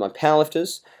question, with my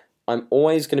powerlifters, I'm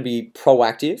always going to be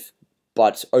proactive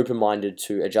but open-minded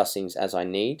to adjusting as I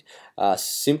need,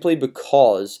 simply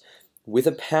because with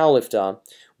a powerlifter,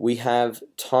 we have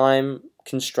time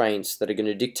constraints that are going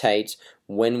to dictate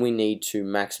when we need to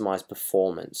maximize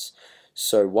performance.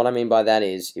 So what I mean by that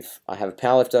is, if I have a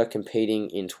powerlifter competing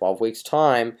in 12 weeks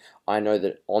time, I know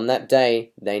that on that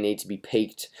day they need to be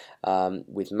peaked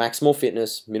with maximal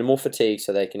fitness, minimal fatigue,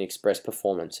 so they can express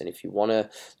performance. And if you want to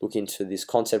look into this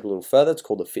concept a little further, it's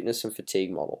called the fitness and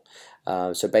fatigue model.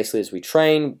 So basically, as we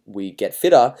train, we get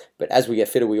fitter, but as we get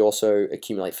fitter, we also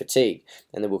accumulate fatigue.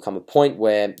 And there will come a point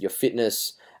where your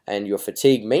fitness and your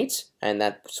fatigue meet, and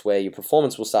that's where your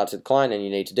performance will start to decline and you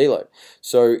need to deload.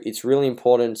 So it's really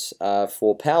important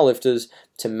for powerlifters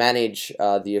to manage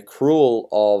the accrual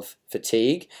of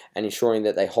fatigue and ensuring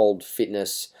that they hold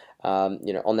fitness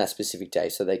on that specific day,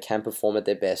 so they can perform at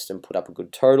their best and put up a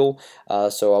good total.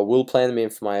 So I will plan them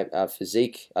in for my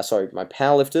my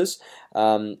powerlifters,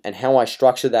 and how I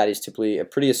structure that is typically a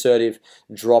pretty assertive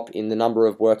drop in the number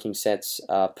of working sets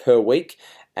per week.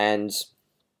 And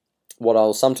what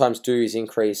I'll sometimes do is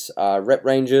increase rep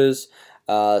ranges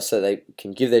so they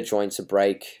can give their joints a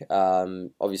break,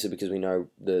 obviously because we know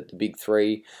the big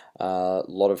three, a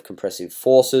lot of compressive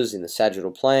forces in the sagittal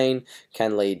plane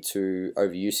can lead to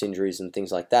overuse injuries and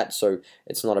things like that, so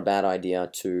it's not a bad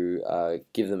idea to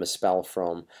give them a spell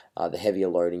from the heavier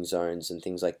loading zones and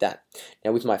things like that.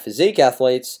 Now with my physique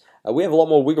athletes, we have a lot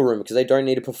more wiggle room because they don't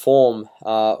need to perform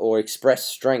or express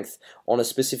strength on a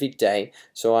specific day.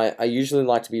 So I usually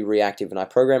like to be reactive, and I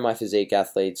program my physique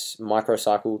athletes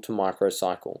microcycle to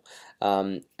microcycle.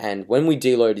 And when we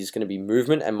deload, is going to be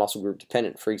movement and muscle group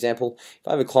dependent. For example, if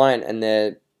I have a client and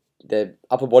their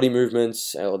upper body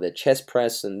movements or their chest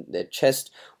press and their chest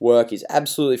work is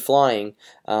absolutely flying,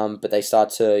 but they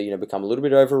start to become a little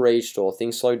bit overreached, or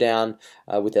things slow down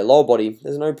with their lower body,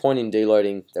 there's no point in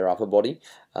deloading their upper body,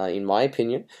 in my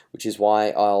opinion, which is why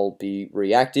I'll be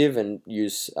reactive and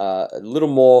use a little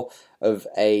more of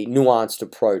a nuanced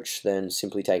approach than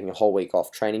simply taking a whole week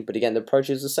off training. But again, the approach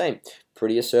is the same.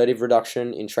 Pretty assertive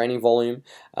reduction in training volume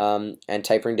and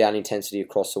tapering down intensity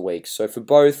across the week. So for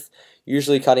both,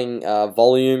 usually cutting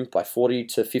volume by 40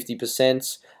 to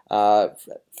 50%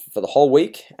 for the whole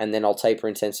week, and then I'll taper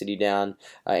intensity down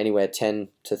anywhere 10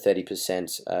 to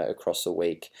 30% across the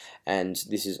week. And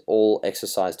this is all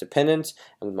exercise dependent.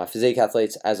 And with my physique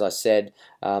athletes, as I said,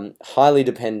 highly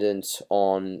dependent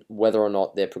on whether or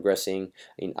not they're progressing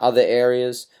in other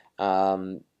areas,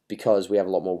 because we have a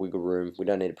lot more wiggle room. We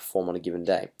don't need to perform on a given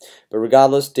day. But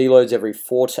regardless, deloads every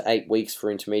 4 to 8 weeks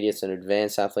for intermediates and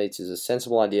advanced athletes is a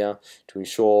sensible idea to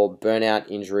ensure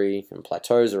burnout, injury, and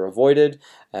plateaus are avoided,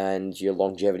 and your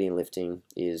longevity in lifting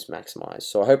is maximized.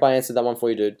 So I hope I answered that one for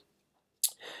you, dude.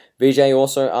 VJ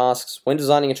also asks, when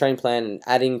designing a training plan and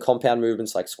adding compound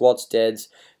movements like squats, deads,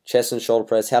 chest and shoulder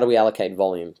press, how do we allocate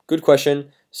volume? Good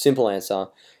question, simple answer.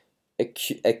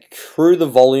 Accrue the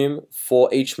volume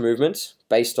for each movement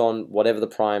based on whatever the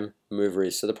prime mover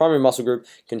is. So the primary muscle group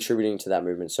contributing to that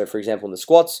movement. So for example, in the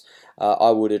squats, I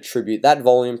would attribute that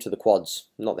volume to the quads,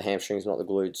 not the hamstrings, not the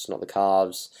glutes, not the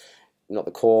calves, not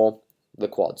the core, the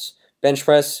quads. Bench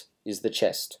press is the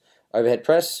chest. Overhead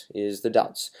press is the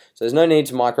duds. So there's no need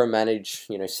to micromanage,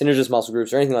 synergist muscle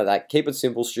groups or anything like that. Keep it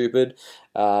simple, stupid.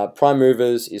 Prime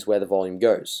movers is where the volume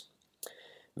goes.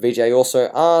 VJ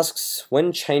also asks,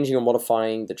 when changing or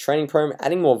modifying the training program,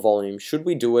 adding more volume, should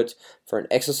we do it for an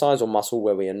exercise or muscle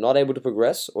where we are not able to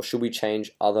progress, or should we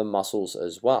change other muscles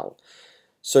as well?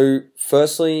 So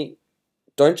firstly,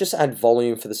 don't just add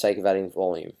volume for the sake of adding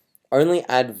volume. Only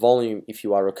add volume if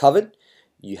you are recovered,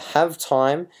 you have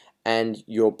time, and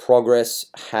your progress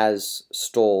has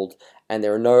stalled, and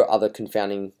there are no other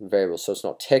confounding variables. So it's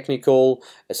not technical,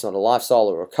 it's not a lifestyle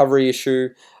or recovery issue.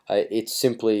 It's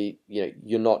simply,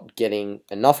 you're not getting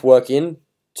enough work in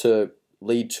to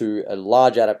lead to a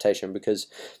large adaptation, because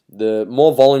the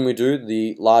more volume we do,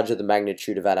 the larger the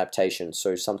magnitude of adaptation.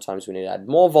 So sometimes we need to add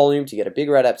more volume to get a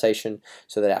bigger adaptation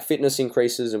so that our fitness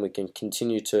increases and we can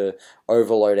continue to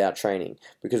overload our training.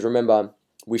 Because remember,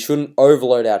 we shouldn't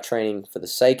overload our training for the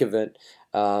sake of it.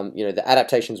 The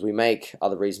adaptations we make are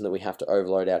the reason that we have to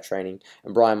overload our training.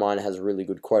 And Brian Miner has a really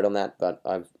good quote on that, but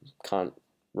I can't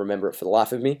remember it for the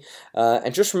life of me.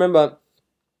 And just remember,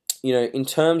 in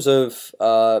terms of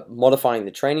modifying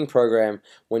the training program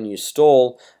when you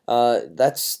stall,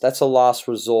 that's a last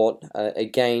resort.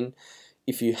 Again,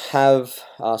 if you have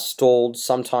stalled,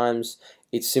 sometimes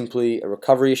it's simply a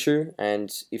recovery issue,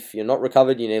 and if you're not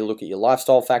recovered, you need to look at your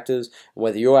lifestyle factors,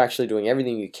 whether you're actually doing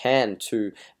everything you can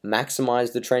to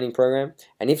maximize the training program,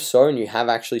 and if so, and you have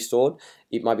actually stalled,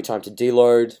 it might be time to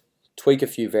deload, tweak a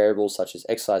few variables such as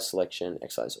exercise selection,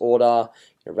 exercise order,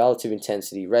 relative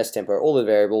intensity, rest tempo, all the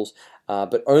variables,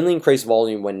 but only increase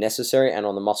volume when necessary and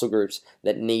on the muscle groups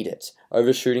that need it.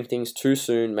 Overshooting things too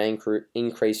soon may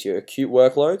increase your acute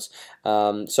workloads,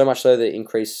 so much so that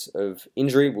increase of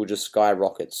injury will just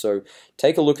skyrocket. So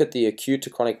take a look at the acute to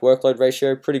chronic workload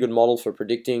ratio, pretty good model for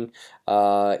predicting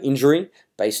injury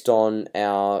based on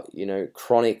our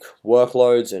chronic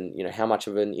workloads and how much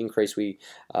of an increase we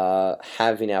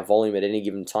have in our volume at any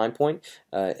given time point,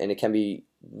 and it can be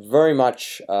very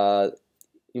much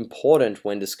important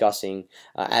when discussing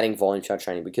adding volume to our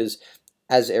training, because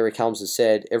as Eric Helms has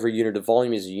said, every unit of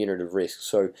volume is a unit of risk.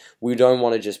 So we don't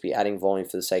want to just be adding volume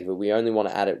for the sake of it. We only want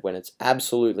to add it when it's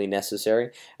absolutely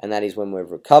necessary, and that is when we've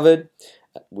recovered,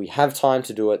 we have time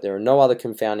to do it, there are no other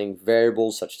confounding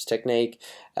variables such as technique,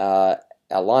 our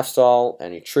lifestyle, our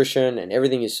nutrition, and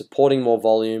everything is supporting more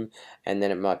volume, and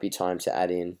then it might be time to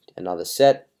add in another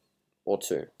set or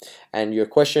two. And your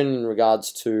question in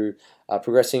regards to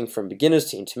progressing from beginners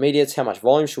to intermediates, how much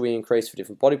volume should we increase for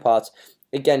different body parts?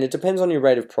 Again, it depends on your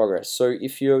rate of progress. So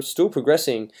if you're still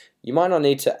progressing, you might not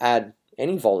need to add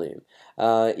any volume.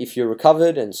 If you're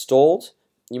recovered and stalled,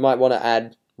 you might want to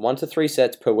add 1 to 3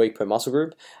 sets per week per muscle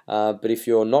group. But if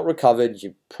you're not recovered,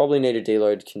 you probably need a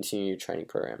deload to continue your training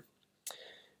program.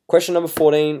 Question number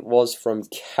 14 was from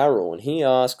Carol, and he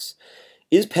asks,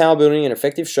 is power building an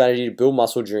effective strategy to build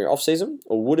muscle during off-season,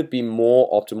 or would it be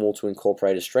more optimal to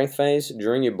incorporate a strength phase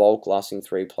during your bulk lasting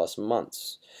 3+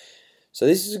 months? So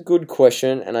this is a good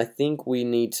question, and I think we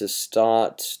need to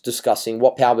start discussing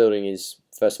what power building is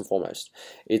first and foremost.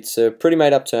 It's a pretty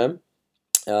made-up term,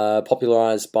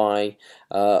 popularized by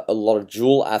a lot of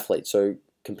dual athletes, so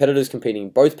competitors competing in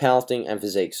both powerlifting and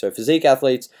physique. So physique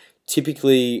athletes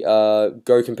typically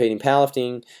go compete in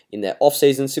powerlifting in their off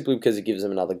season simply because it gives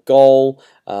them another goal.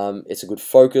 It's a good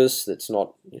focus that's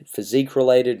not physique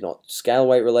related, not scale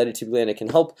weight related typically, and it can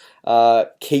help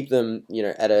keep them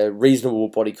at a reasonable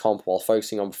body comp while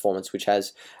focusing on performance, which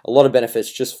has a lot of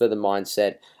benefits just for the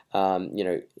mindset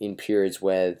in periods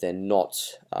where they're not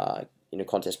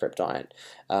contest prep diet.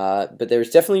 But there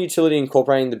is definitely utility in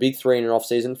incorporating the big three in an off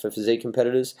season for physique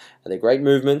competitors. They're great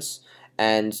movements,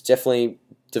 and definitely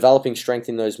developing strength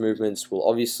in those movements will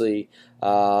obviously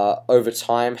over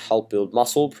time help build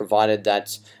muscle, provided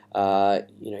that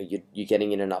you're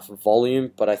getting in enough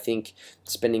volume. But I think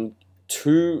spending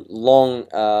too long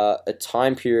a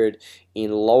time period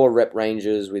in lower rep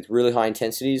ranges with really high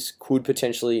intensities could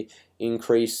potentially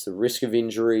increase the risk of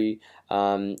injury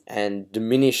and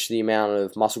diminish the amount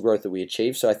of muscle growth that we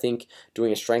achieve. So I think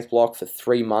doing a strength block for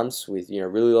 3 months with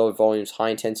really low volumes, high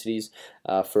intensities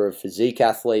for a physique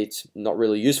athlete, not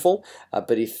really useful.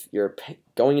 But if you're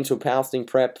going into a powerlifting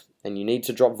prep and you need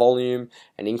to drop volume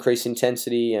and increase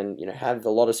intensity and have a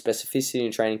lot of specificity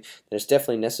in training, then it's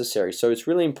definitely necessary. So it's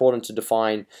really important to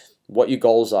define what your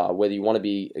goals are, whether you want to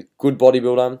be a good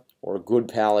bodybuilder or a good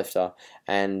powerlifter,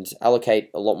 and allocate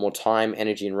a lot more time,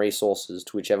 energy, and resources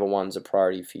to whichever one's a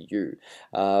priority for you.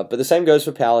 But the same goes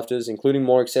for powerlifters, including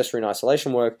more accessory and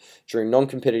isolation work during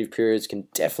non-competitive periods can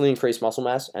definitely increase muscle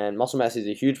mass, and muscle mass is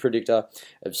a huge predictor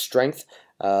of strength.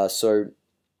 So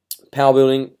power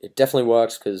building, it definitely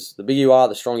works because the bigger you are,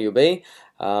 the stronger you'll be.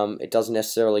 It doesn't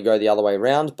necessarily go the other way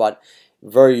around, but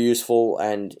very useful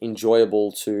and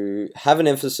enjoyable to have an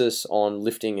emphasis on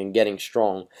lifting and getting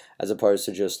strong as opposed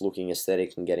to just looking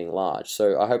aesthetic and getting large.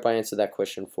 So I hope I answered that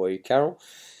question for you, Carol.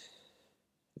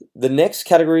 The next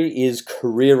category is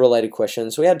career-related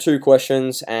questions. So we had 2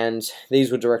 questions, and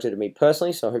these were directed to me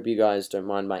personally, so I hope you guys don't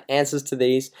mind my answers to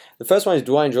these. The first one is,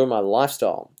 do I enjoy my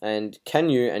lifestyle? And can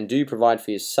you and do you provide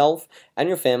for yourself and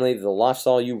your family the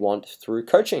lifestyle you want through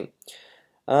coaching?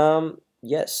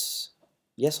 Yes.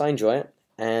 Yes, I enjoy it,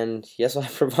 and yes, I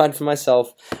provide for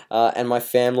myself and my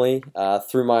family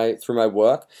through my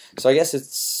work. So I guess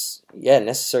it's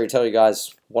necessary to tell you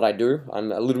guys what I do.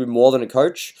 I'm a little bit more than a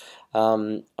coach.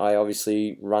 I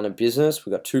obviously run a business.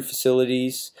 We've got 2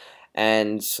 facilities,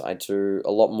 and I do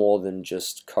a lot more than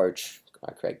just coach.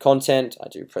 I create content. I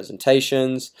do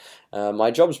presentations.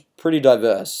 My job's pretty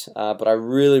diverse, but I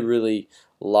really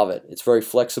love it. It's very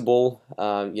flexible.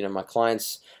 My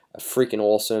clients are freaking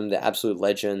awesome. They're absolute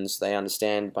legends. They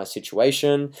understand my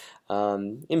situation,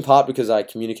 in part because I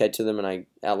communicate to them and I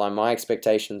outline my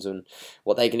expectations and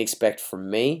what they can expect from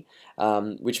me,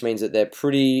 which means that they're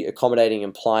pretty accommodating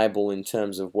and pliable in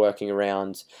terms of working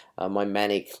around my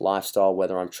manic lifestyle,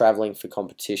 whether I'm traveling for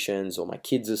competitions or my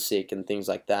kids are sick and things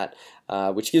like that,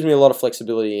 which gives me a lot of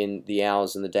flexibility in the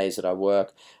hours and the days that I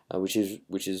work, which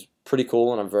is pretty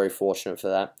cool, and I'm very fortunate for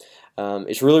that.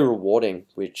 It's really rewarding,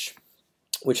 which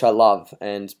I love,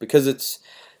 and because it's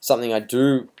something I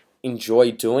do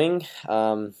enjoy doing,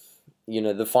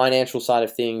 the financial side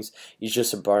of things is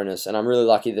just a bonus, and I'm really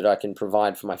lucky that I can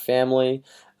provide for my family.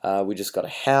 We just got a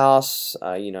house,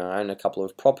 I own a couple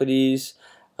of properties,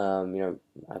 I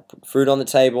put food on the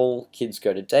table, kids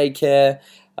go to daycare,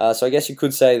 so I guess you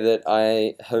could say that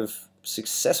I have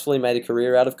successfully made a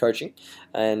career out of coaching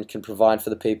and can provide for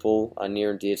the people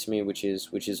near and dear to me, which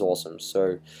is awesome.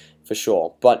 So for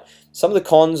sure. But some of the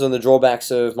cons and the drawbacks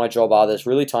of my job are that it's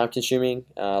really time consuming,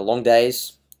 long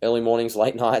days, early mornings,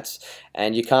 late nights,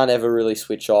 and you can't ever really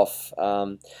switch off.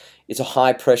 It's a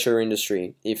high pressure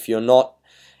industry. If you're not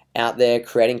out there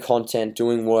creating content,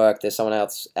 doing work, there's someone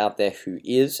else out there who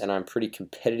is, and I'm pretty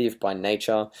competitive by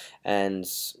nature and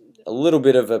a little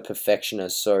bit of a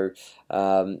perfectionist. So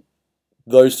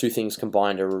those two things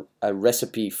combined are a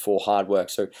recipe for hard work.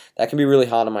 So that can be really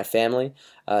hard on my family,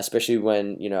 especially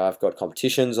when I've got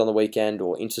competitions on the weekend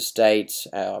or interstate,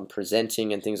 I'm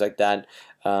presenting and things like that.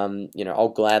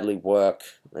 I'll gladly work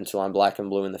until I'm black and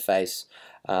blue in the face,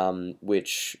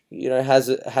 which has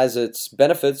its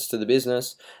benefits to the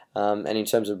business, and in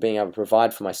terms of being able to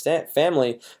provide for my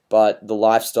family. But the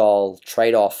lifestyle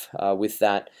trade-off with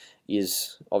that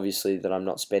is obviously that I'm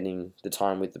not spending the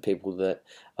time with the people that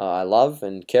I love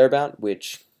and care about,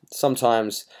 which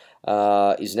sometimes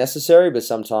is necessary, but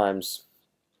sometimes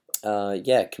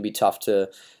it can be tough to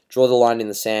draw the line in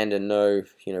the sand and know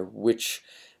which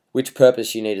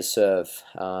purpose you need to serve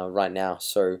right now.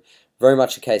 So very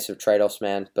much a case of trade-offs,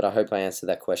 man, but I hope I answered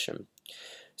that question.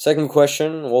 Second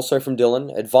question, also from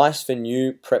Dylan: advice for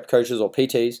new prep coaches or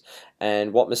PTs,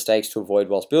 and what mistakes to avoid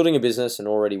whilst building a business and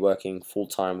already working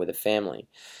full-time with a family.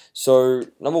 So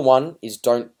number one is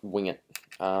don't wing it.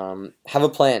 Have a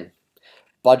plan.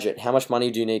 Budget. How much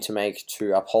money do you need to make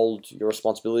to uphold your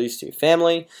responsibilities to your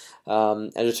family,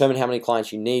 and determine how many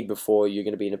clients you need before you're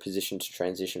going to be in a position to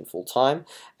transition full-time,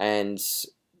 and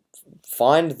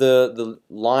find the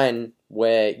line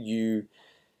where you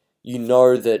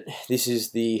know that this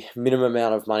is the minimum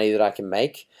amount of money that I can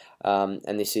make,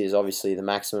 and this is obviously the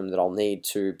maximum that I'll need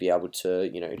to be able to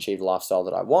achieve the lifestyle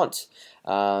that I want.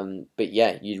 But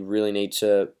yeah, you really need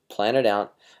to plan it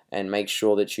out and make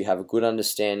sure that you have a good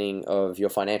understanding of your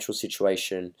financial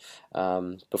situation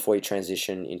before you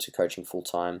transition into coaching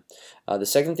full-time. The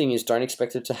second thing is, don't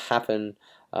expect it to happen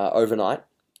overnight.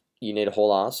 You need a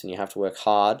whole ass, and you have to work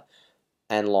hard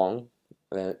and long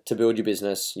to build your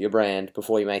business, your brand,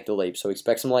 before you make the leap. So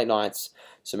expect some late nights,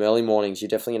 some early mornings. You're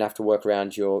definitely going to have to work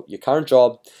around your current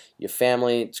job, your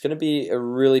family. It's going to be a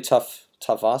really tough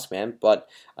ask, man, but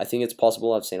I think it's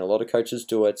possible. I've seen a lot of coaches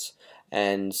do it,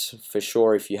 and for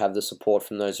sure, if you have the support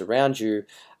from those around you,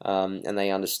 and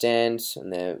they understand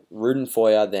and they're rooting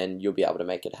for you, then you'll be able to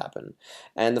make it happen.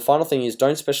 And the final thing is,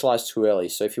 don't specialize too early.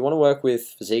 So if you want to work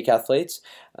with physique athletes,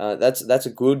 that's a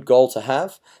good goal to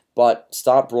have, but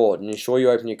start broad and ensure you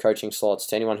open your coaching slots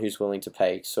to anyone who's willing to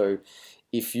pay. So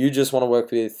if you just want to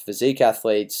work with physique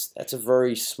athletes, that's a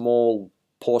very small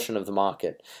portion of the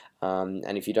market.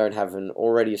 And if you don't have an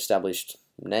already established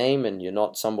name and you're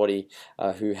not somebody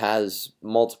who has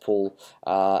multiple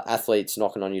athletes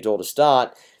knocking on your door to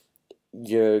start,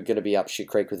 you're going to be up shit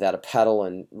creek without a paddle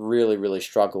and really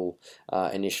struggle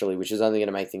initially, which is only going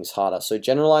to make things harder. So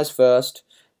generalize first,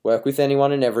 work with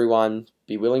anyone and everyone,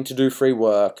 be willing to do free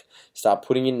work, start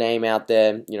putting your name out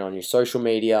there, on your social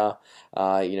media.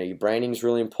 Your branding is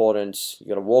really important. You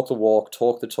got to walk the walk,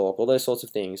 talk the talk, all those sorts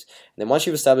of things. And then once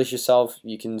you've established yourself,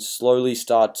 you can slowly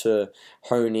start to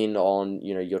hone in on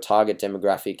your target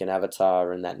demographic and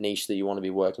avatar and that niche that you want to be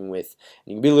working with.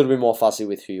 And you can be a little bit more fussy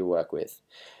with who you work with.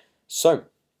 So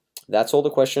that's all the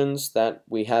questions that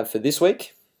we have for this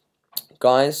week.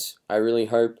 Guys, I really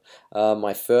hope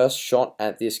my first shot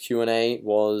at this Q&A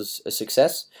was a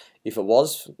success. If it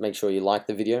was, make sure you like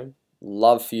the video.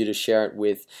 Love for you to share it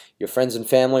with your friends and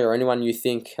family or anyone you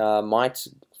think might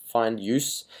find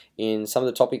use in some of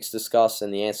the topics discussed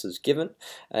and the answers given.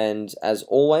 And as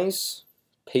always,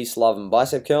 peace, love, and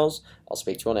bicep curls. I'll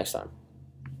speak to you all next time.